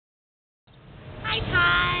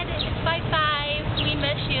Todd. It's 5-5. We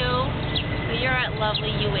miss you. But you're at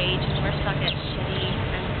lovely UH and we're stuck at shitty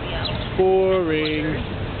NCO. Boring.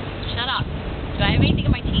 Shut up. Do I have anything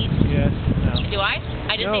in my teeth? Yes. No. Do I?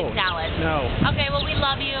 I just ate salad. No. Okay, well, we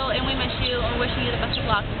love you and we miss you and we're wishing you the best of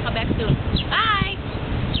luck. Come back soon. Bye.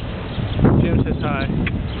 Jim says hi.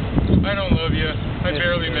 I don't love you. I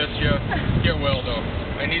barely miss you. Get well, though.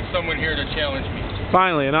 I need someone here to challenge me.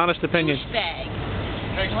 Finally, an honest opinion. Douchebag.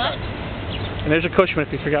 Thanks, What? Todd. And there's a Cushman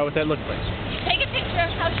if you forgot what that looked like. Take a picture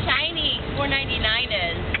of how shiny $4.99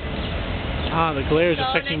 is. Ah, the glare is So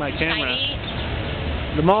affecting my nice and camera.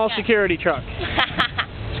 shiny. The mall Yeah. security truck.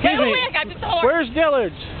 Excuse me. Wait, I got the door. Where's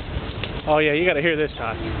Dillard's? Oh yeah, you got to hear this,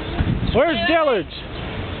 Todd. Where's Wait. Dillard's?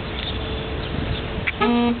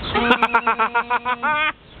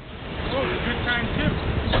 Oh, good time, too.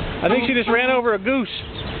 I think she just ran over a goose.